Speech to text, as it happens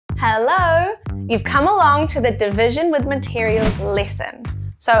Hello! You've come along to the division with materials lesson.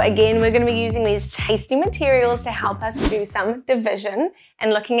 So again, we're going to be using these tasty materials to help us do some division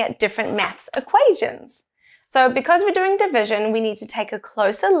and looking at different maths equations. So because we're doing division, we need to take a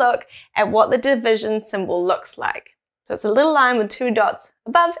closer look at what the division symbol looks like. So it's a little line with two dots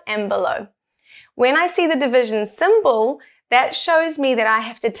above and below. When I see the division symbol, that shows me that I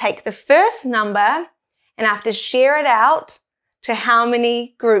have to take the first number and I have to share it out to how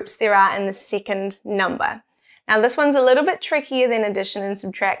many groups there are in the second number. Now this one's a little bit trickier than addition and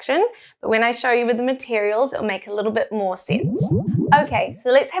subtraction, but when I show you with the materials, it'll make a little bit more sense. Okay, so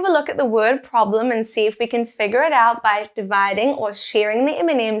let's have a look at the word problem and see if we can figure it out by dividing or sharing the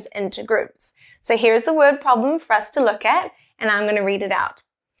M&Ms into groups. So here's the word problem for us to look at, and I'm going to read it out.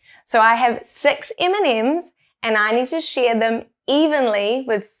 So I have 6 M&Ms, and I need to share them evenly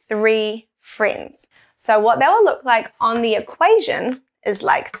with 3 friends. So what that will look like on the equation is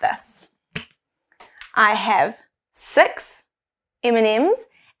like this. I have 6 M&Ms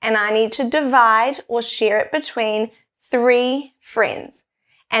and I need to divide or share it between 3 friends.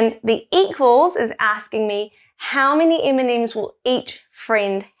 And the equals is asking me how many M&Ms will each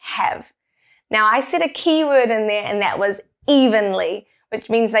friend have. Now I set a keyword in there and that was evenly, which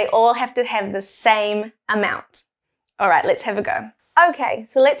means they all have to have the same amount. All right, let's have a go. Okay,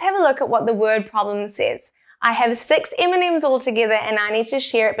 so let's have a look at what the word problem says. I have 6 M&Ms all together and I need to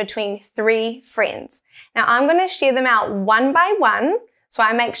share it between 3 friends. Now I'm going to share them out one by one, so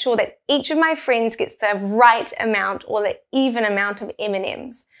I make sure that each of my friends gets the right amount or the even amount of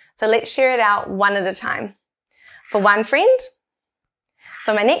M&Ms. So let's share it out one at a time. For one friend,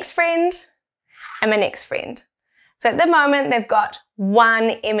 for my next friend, and my next friend. So at the moment they've got 1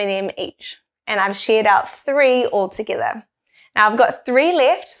 M&M each, and I've shared out 3 all together. Now I've got 3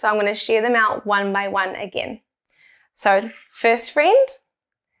 left, so I'm going to share them out one by one again. So first friend,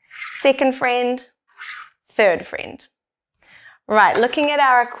 second friend, third friend. Right, looking at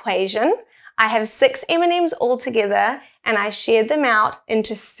our equation, I have 6 M&Ms all together and I shared them out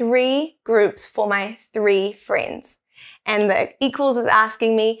into 3 groups for my 3 friends. And the equals is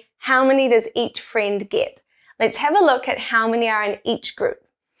asking me how many does each friend get. Let's have a look at how many are in each group.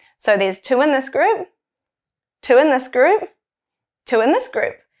 So there's 2 in this group, 2 in this group, 2 in this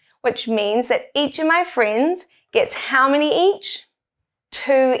group, which means that each of my friends gets how many each?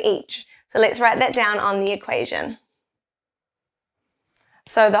 2 each. So let's write that down on the equation.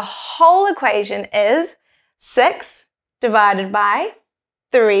 So the whole equation is 6 divided by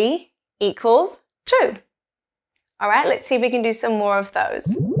 3 equals 2. All right, let's see if we can do some more of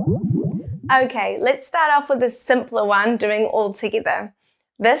those. Okay, let's start off with a simpler one, doing all together.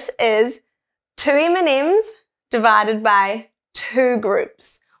 This is 2 M&Ms divided by 2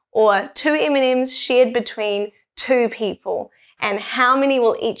 groups, or 2 M&Ms shared between 2 people, and how many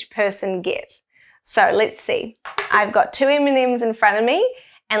will each person get? So let's see. I've got 2 M&Ms in front of me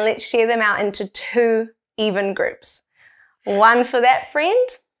and let's share them out into 2 even groups. 1 for that friend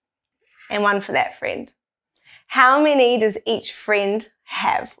and 1 for that friend. How many does each friend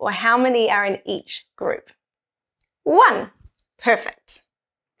have, or how many are in each group? 1. Perfect.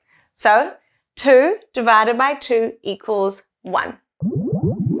 So 2 divided by 2 equals 1.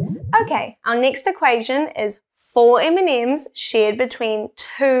 Okay, our next equation is 4 M&Ms shared between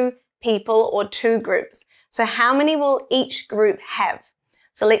 2 people or 2 groups. So how many will each group have?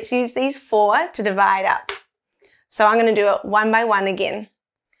 So let's use these 4 to divide up. So I'm going to do it one by one again.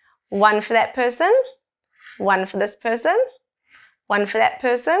 1 for that person, 1 for this person, 1 for that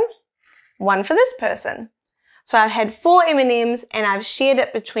person, 1 for this person. So I've had 4 M&Ms and I've shared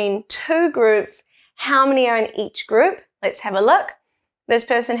it between 2 groups. How many are in each group? Let's have a look. This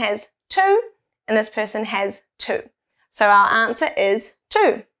person has 2 and this person has 2. So our answer is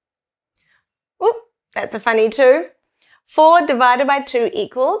 2. Oop, that's a funny 2. 4 divided by 2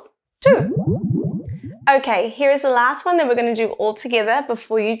 equals 2. Okay, here is the last one that we're going to do all together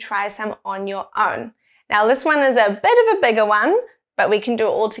before you try some on your own. Now this one is a bit of a bigger one, but we can do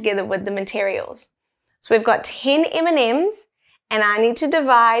it all together with the materials. So we've got 10 M&Ms and I need to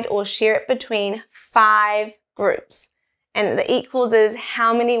divide or share it between 5 groups. And the equals is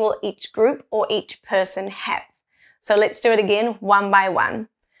how many will each group or each person have. So let's do it again one by one.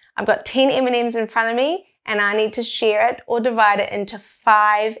 I've got 10 M&Ms in front of me and I need to share it or divide it into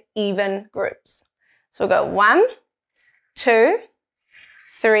 5 even groups. So we'll go 1, 2,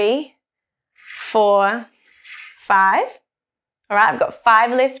 3, 4, 5. All right, I've got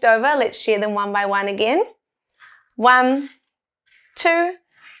 5 left over. Let's share them one by one again. 1, 2,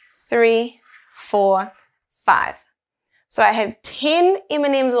 3, 4, 5. So I have 10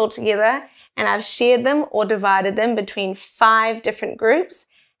 M&Ms all together and I've shared them or divided them between 5 different groups.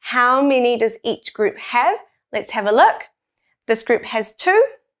 How many does each group have? Let's have a look. This group has 2,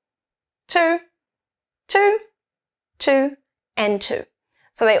 2, 2, 2, and 2.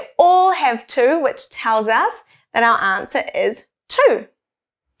 So they all have 2, which tells us that our answer is 2.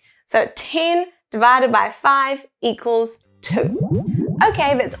 So 10 divided by 5 equals 2.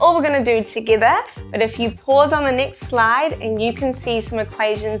 Okay, that's all we're going to do together, but if you pause on the next slide and you can see some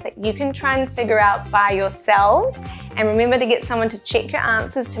equations that you can try and figure out by yourselves, and remember to get someone to check your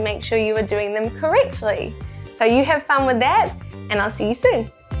answers to make sure you are doing them correctly. So you have fun with that, and I'll see you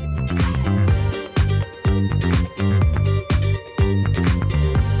soon.